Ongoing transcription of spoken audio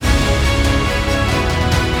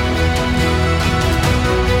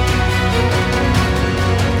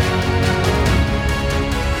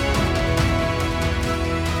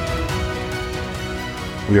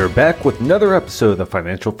We are back with another episode of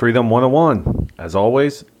Financial Freedom 101. As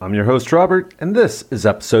always, I'm your host Robert, and this is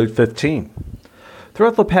episode 15.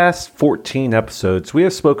 Throughout the past 14 episodes, we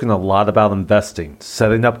have spoken a lot about investing,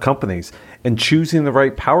 setting up companies, and choosing the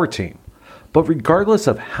right power team. But regardless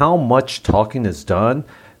of how much talking is done,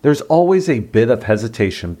 there's always a bit of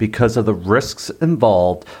hesitation because of the risks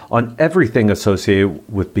involved on everything associated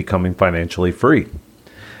with becoming financially free.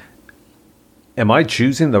 Am I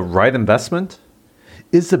choosing the right investment?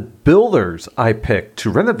 Is the builders I picked to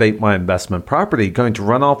renovate my investment property going to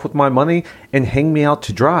run off with my money and hang me out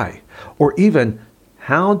to dry? Or even,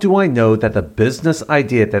 how do I know that the business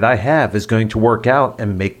idea that I have is going to work out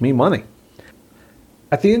and make me money?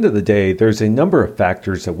 At the end of the day, there's a number of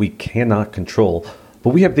factors that we cannot control, but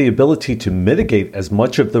we have the ability to mitigate as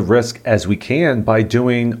much of the risk as we can by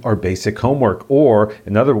doing our basic homework, or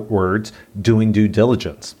in other words, doing due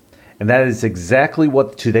diligence. And that is exactly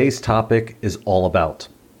what today's topic is all about.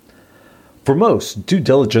 For most, due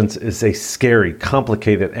diligence is a scary,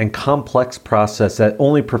 complicated, and complex process that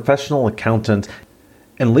only professional accountants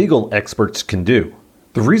and legal experts can do.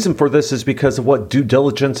 The reason for this is because of what due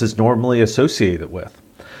diligence is normally associated with.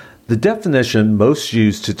 The definition most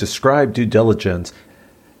used to describe due diligence,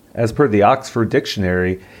 as per the Oxford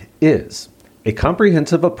Dictionary, is a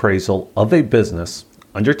comprehensive appraisal of a business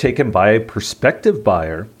undertaken by a prospective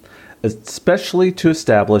buyer, especially to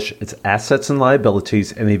establish its assets and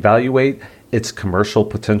liabilities and evaluate its commercial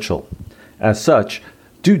potential. As such,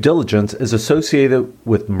 due diligence is associated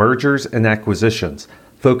with mergers and acquisitions,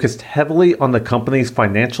 focused heavily on the company's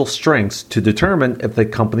financial strengths to determine if the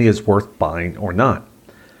company is worth buying or not.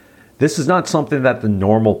 This is not something that the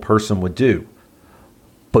normal person would do.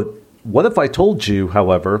 But what if I told you,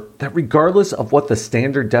 however, that regardless of what the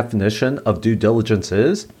standard definition of due diligence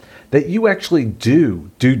is, that you actually do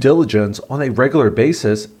due diligence on a regular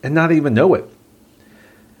basis and not even know it?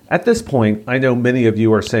 At this point, I know many of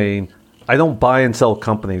you are saying, I don't buy and sell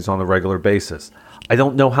companies on a regular basis. I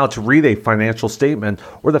don't know how to read a financial statement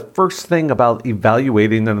or the first thing about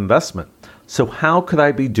evaluating an investment. So how could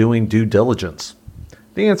I be doing due diligence?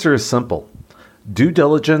 The answer is simple. Due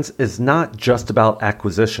diligence is not just about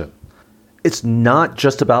acquisition. It's not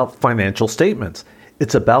just about financial statements.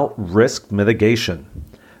 It's about risk mitigation.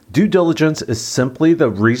 Due diligence is simply the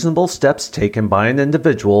reasonable steps taken by an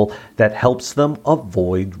individual that helps them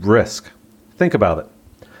avoid risk. Think about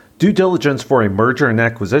it. Due diligence for a merger and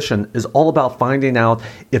acquisition is all about finding out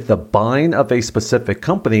if the buying of a specific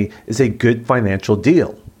company is a good financial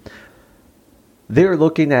deal. They are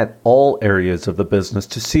looking at all areas of the business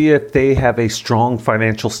to see if they have a strong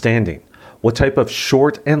financial standing, what type of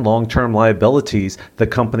short and long-term liabilities the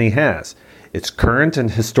company has, its current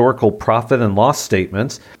and historical profit and loss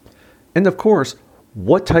statements, and of course,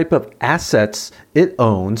 what type of assets it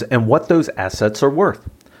owns and what those assets are worth.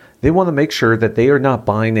 They want to make sure that they are not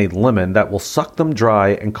buying a lemon that will suck them dry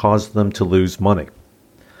and cause them to lose money.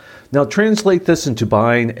 Now translate this into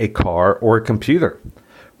buying a car or a computer.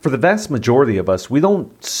 For the vast majority of us, we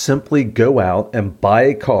don't simply go out and buy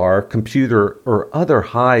a car, computer, or other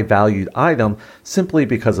high-valued item simply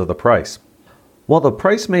because of the price. While the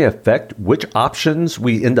price may affect which options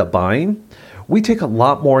we end up buying, we take a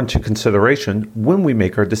lot more into consideration when we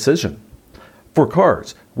make our decision. For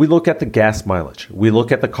cars, we look at the gas mileage, we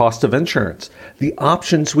look at the cost of insurance, the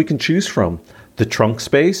options we can choose from, the trunk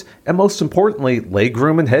space, and most importantly,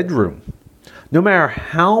 legroom and headroom. No matter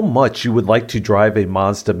how much you would like to drive a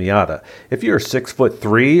Mazda Miata, if you're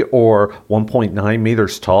 6'3" or 1.9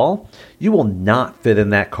 meters tall, you will not fit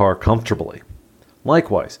in that car comfortably.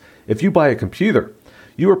 Likewise, if you buy a computer,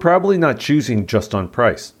 you are probably not choosing just on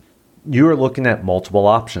price. You are looking at multiple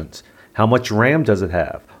options. How much RAM does it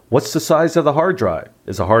have? What's the size of the hard drive?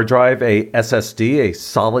 Is a hard drive a SSD, a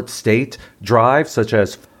solid state drive such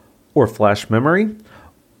as or flash memory?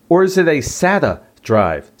 Or is it a SATA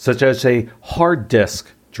drive, such as a hard disk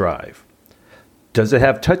drive? Does it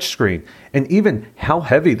have touchscreen? And even how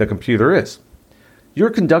heavy the computer is. You're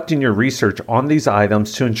conducting your research on these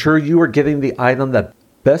items to ensure you are getting the item that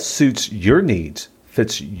best suits your needs,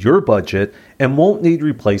 fits your budget, and won't need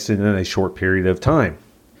replacing in a short period of time.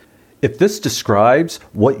 If this describes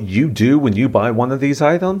what you do when you buy one of these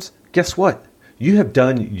items, guess what? You have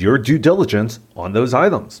done your due diligence on those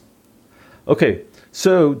items. Okay,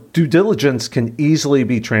 so due diligence can easily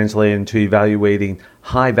be translated into evaluating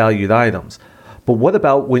high-valued items. But what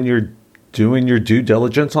about when you're doing your due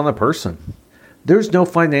diligence on a person? There's no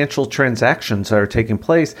financial transactions that are taking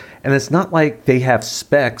place, and it's not like they have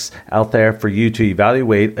specs out there for you to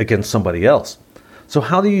evaluate against somebody else. So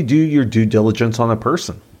how do you do your due diligence on a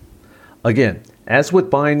person? Again, as with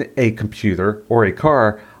buying a computer or a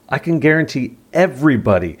car, I can guarantee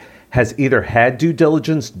everybody has either had due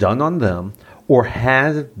diligence done on them or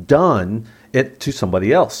has done it to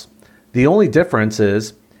somebody else. The only difference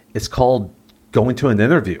is it's called going to an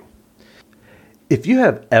interview. If you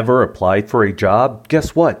have ever applied for a job,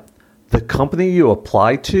 guess what? The company you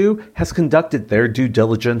applied to has conducted their due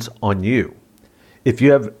diligence on you. If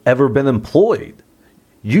you have ever been employed,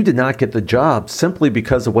 you did not get the job simply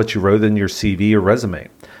because of what you wrote in your CV or resume.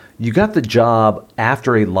 You got the job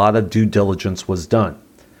after a lot of due diligence was done.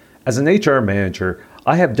 As an HR manager,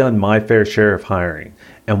 I have done my fair share of hiring,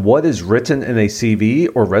 and what is written in a CV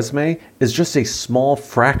or resume is just a small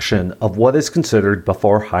fraction of what is considered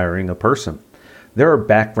before hiring a person. There are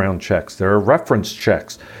background checks, there are reference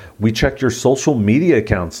checks. We check your social media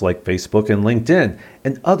accounts like Facebook and LinkedIn,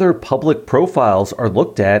 and other public profiles are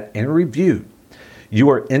looked at and reviewed. You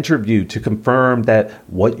are interviewed to confirm that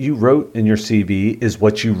what you wrote in your CV is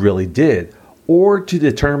what you really did, or to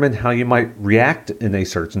determine how you might react in a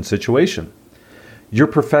certain situation. Your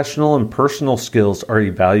professional and personal skills are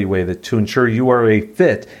evaluated to ensure you are a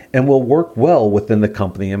fit and will work well within the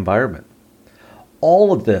company environment.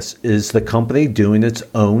 All of this is the company doing its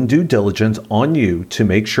own due diligence on you to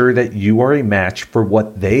make sure that you are a match for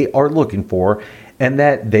what they are looking for and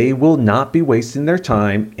that they will not be wasting their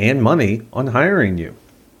time and money on hiring you.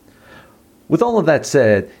 With all of that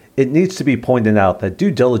said, it needs to be pointed out that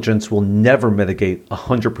due diligence will never mitigate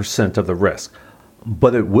 100% of the risk,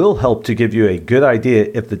 but it will help to give you a good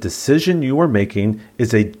idea if the decision you are making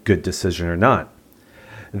is a good decision or not.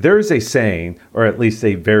 There is a saying, or at least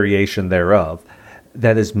a variation thereof,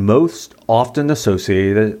 that is most often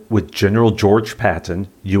associated with General George Patton,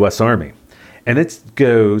 U.S. Army, and it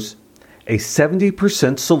goes, a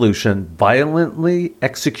 70% solution violently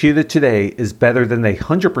executed today is better than a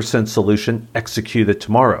 100% solution executed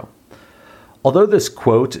tomorrow. Although this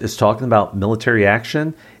quote is talking about military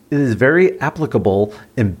action, it is very applicable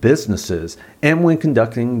in businesses and when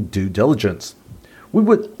conducting due diligence. We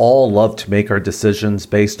would all love to make our decisions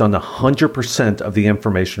based on 100% of the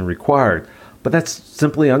information required, but that's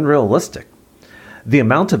simply unrealistic. The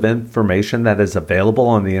amount of information that is available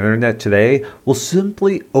on the internet today will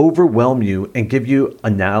simply overwhelm you and give you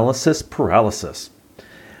analysis paralysis.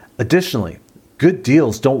 Additionally, good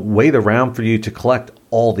deals don't wait around for you to collect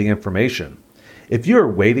all the information. If you are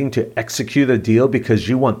waiting to execute a deal because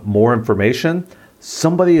you want more information,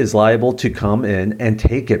 somebody is liable to come in and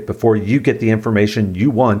take it before you get the information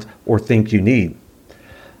you want or think you need.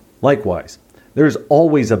 Likewise, there's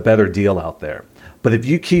always a better deal out there. But if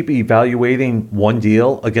you keep evaluating one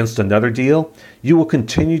deal against another deal, you will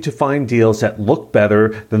continue to find deals that look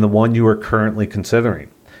better than the one you are currently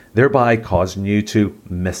considering, thereby causing you to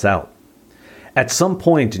miss out. At some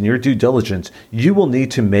point in your due diligence, you will need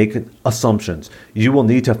to make assumptions. You will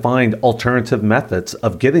need to find alternative methods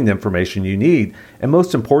of getting the information you need. And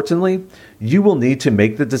most importantly, you will need to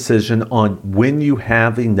make the decision on when you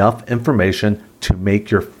have enough information to make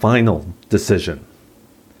your final decision.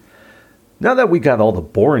 Now that we got all the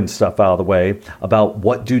boring stuff out of the way about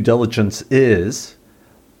what due diligence is,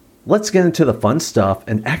 let's get into the fun stuff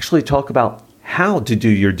and actually talk about how to do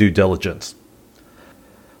your due diligence.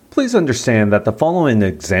 Please understand that the following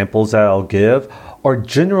examples that I'll give are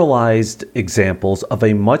generalized examples of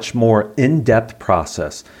a much more in-depth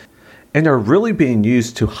process and are really being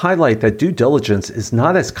used to highlight that due diligence is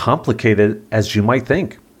not as complicated as you might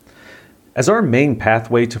think. As our main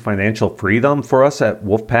pathway to financial freedom for us at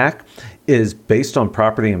Wolfpack is based on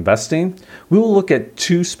property investing, we will look at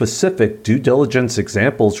two specific due diligence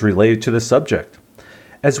examples related to the subject.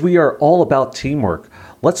 As we are all about teamwork,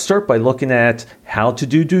 let's start by looking at how to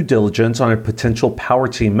do due diligence on a potential power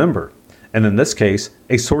team member, and in this case,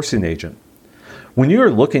 a sourcing agent. When you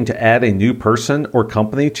are looking to add a new person or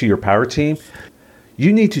company to your power team,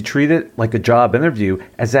 you need to treat it like a job interview,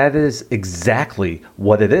 as that is exactly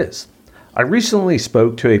what it is. I recently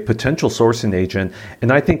spoke to a potential sourcing agent,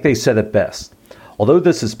 and I think they said it best. Although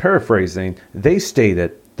this is paraphrasing, they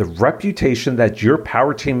stated, the reputation that your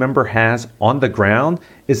power team member has on the ground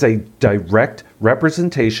is a direct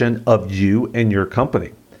representation of you and your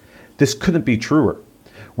company. This couldn't be truer.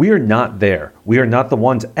 We are not there. We are not the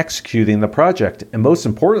ones executing the project. And most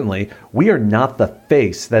importantly, we are not the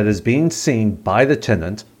face that is being seen by the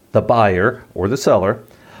tenant, the buyer, or the seller,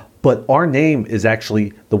 but our name is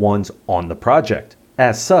actually the ones on the project.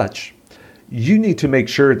 As such, you need to make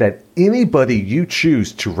sure that anybody you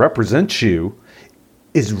choose to represent you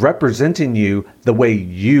is representing you the way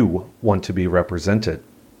you want to be represented.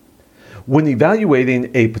 When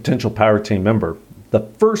evaluating a potential power team member, the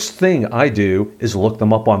first thing I do is look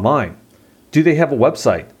them up online. Do they have a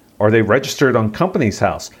website? Are they registered on Companies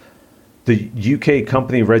House? the UK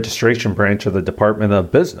company registration branch of the Department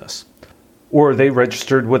of Business? Or are they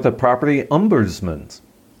registered with the property ombudsman?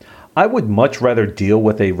 I would much rather deal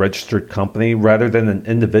with a registered company rather than an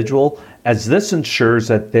individual, as this ensures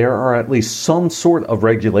that there are at least some sort of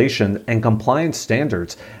regulation and compliance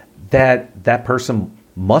standards that person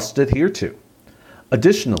must adhere to.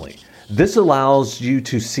 Additionally, this allows you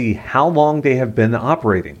to see how long they have been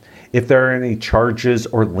operating, if there are any charges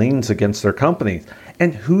or liens against their company,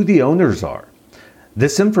 and who the owners are.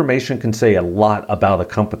 This information can say a lot about a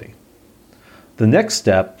company. The next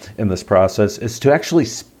step in this process is to actually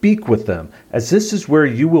speak with them, as this is where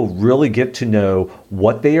you will really get to know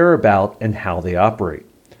what they are about and how they operate.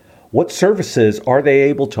 What services are they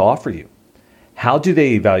able to offer you? How do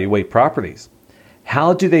they evaluate properties?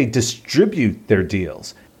 How do they distribute their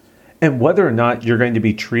deals? And whether or not you're going to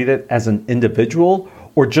be treated as an individual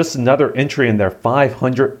or just another entry in their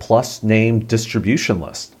 500 plus name distribution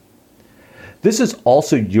list. This is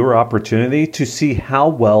also your opportunity to see how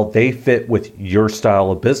well they fit with your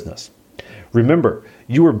style of business. Remember,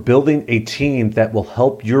 you are building a team that will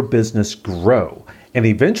help your business grow and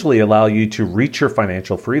eventually allow you to reach your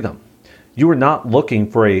financial freedom. You are not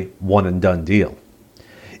looking for a one and done deal.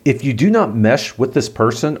 If you do not mesh with this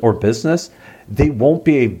person or business, they won't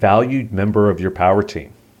be a valued member of your power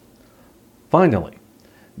team. Finally,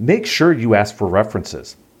 make sure you ask for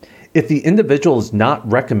references. If the individual is not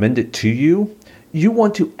recommended to you, you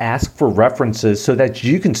want to ask for references so that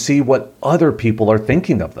you can see what other people are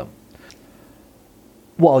thinking of them.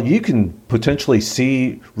 While you can potentially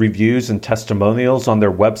see reviews and testimonials on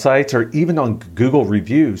their websites or even on Google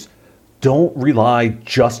reviews, don't rely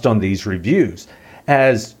just on these reviews,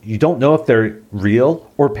 as you don't know if they're real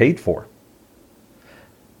or paid for.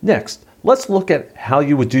 Next, let's look at how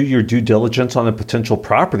you would do your due diligence on a potential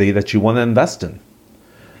property that you want to invest in.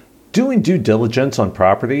 Doing due diligence on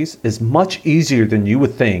properties is much easier than you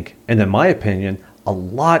would think, and in my opinion, a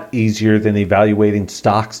lot easier than evaluating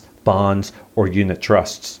stocks, bonds, or unit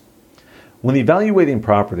trusts. When evaluating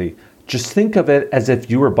property, just think of it as if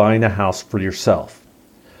you were buying a house for yourself.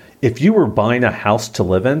 If you were buying a house to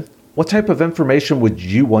live in, what type of information would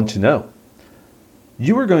you want to know?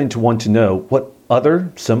 You are going to want to know what other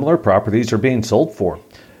similar properties are being sold for.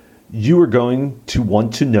 You are going to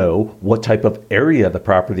want to know what type of area the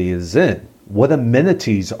property is in, what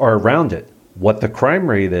amenities are around it, what the crime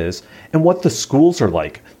rate is, and what the schools are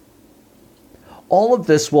like. All of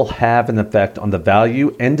this will have an effect on the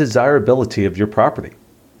value and desirability of your property.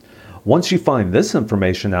 Once you find this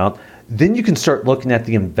information out, then you can start looking at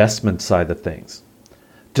the investment side of things.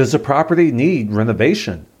 Does the property need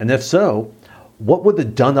renovation? And if so, what would the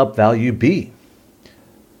done-up value be?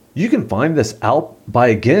 You can find this out by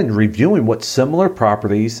again reviewing what similar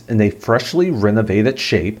properties in a freshly renovated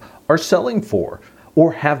shape are selling for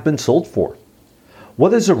or have been sold for.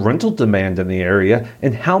 What is the rental demand in the area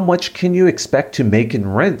and how much can you expect to make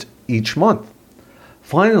in rent each month?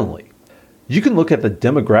 Finally, you can look at the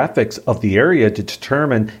demographics of the area to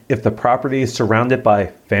determine if the property is surrounded by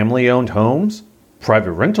family-owned homes,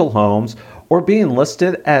 private rental homes, or being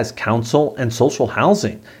listed as council and social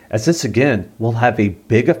housing, as this again will have a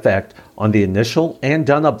big effect on the initial and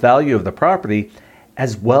done-up value of the property,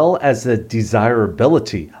 as well as the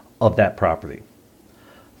desirability of that property.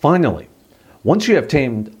 Finally, once you have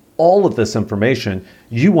obtained all of this information,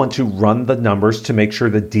 you want to run the numbers to make sure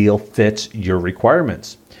the deal fits your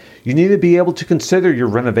requirements. You need to be able to consider your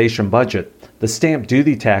renovation budget, the stamp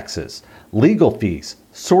duty taxes, legal fees,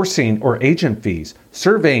 sourcing or agent fees,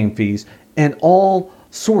 surveying fees, and all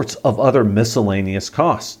sorts of other miscellaneous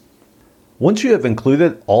costs. Once you have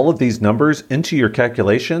included all of these numbers into your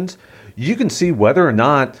calculations, you can see whether or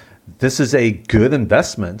not this is a good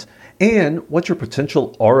investment and what your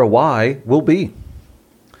potential ROI will be.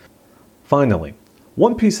 Finally,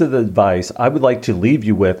 one piece of advice I would like to leave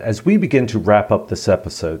you with as we begin to wrap up this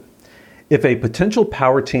episode. If a potential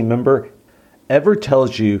power team member ever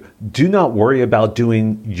tells you, do not worry about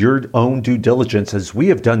doing your own due diligence as we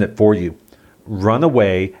have done it for you, run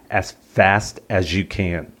away as fast as you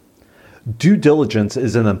can. Due diligence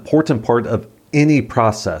is an important part of any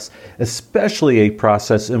process, especially a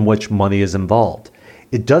process in which money is involved.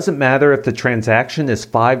 It doesn't matter if the transaction is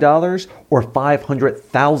 $5 or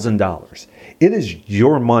 $500,000. It is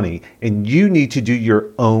your money and you need to do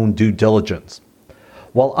your own due diligence.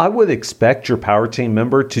 While I would expect your power team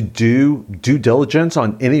member to do due diligence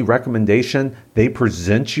on any recommendation they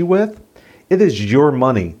present you with, it is your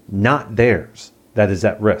money, not theirs, that is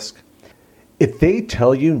at risk. If they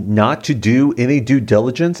tell you not to do any due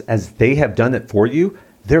diligence as they have done it for you,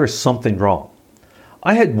 there is something wrong.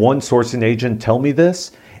 I had one sourcing agent tell me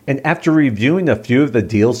this, And after reviewing a few of the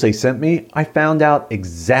deals they sent me, I found out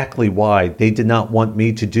exactly why they did not want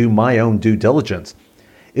me to do my own due diligence.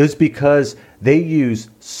 It was because they used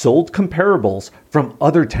sold comparables from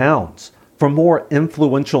other towns, from more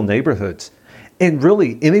influential neighborhoods, and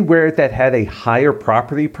really anywhere that had a higher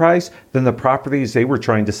property price than the properties they were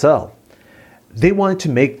trying to sell. They wanted to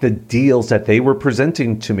make the deals that they were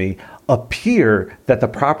presenting to me appear that the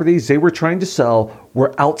properties they were trying to sell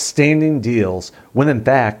were outstanding deals, when in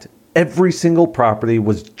fact, every single property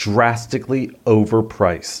was drastically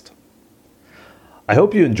overpriced. I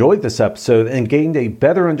hope you enjoyed this episode and gained a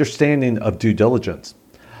better understanding of due diligence.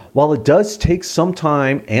 While it does take some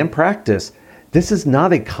time and practice, this is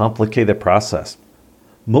not a complicated process.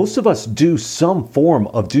 Most of us do some form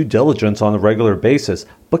of due diligence on a regular basis,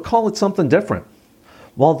 but call it something different.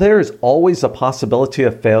 While there is always a possibility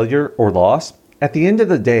of failure or loss, at the end of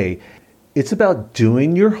the day, it's about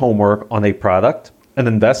doing your homework on a product, an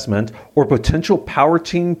investment, or potential power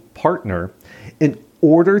team partner in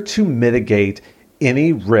order to mitigate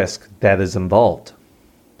any risk that is involved.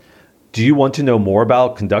 Do you want to know more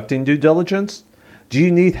about conducting due diligence? Do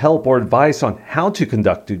you need help or advice on how to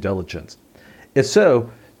conduct due diligence? If so,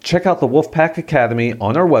 check out the Wolfpack Academy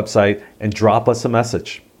on our website and drop us a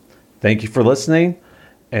message. Thank you for listening.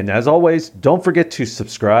 And as always, don't forget to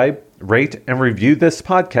subscribe, rate, and review this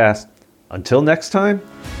podcast. Until next time,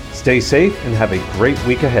 stay safe and have a great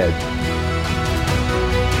week ahead.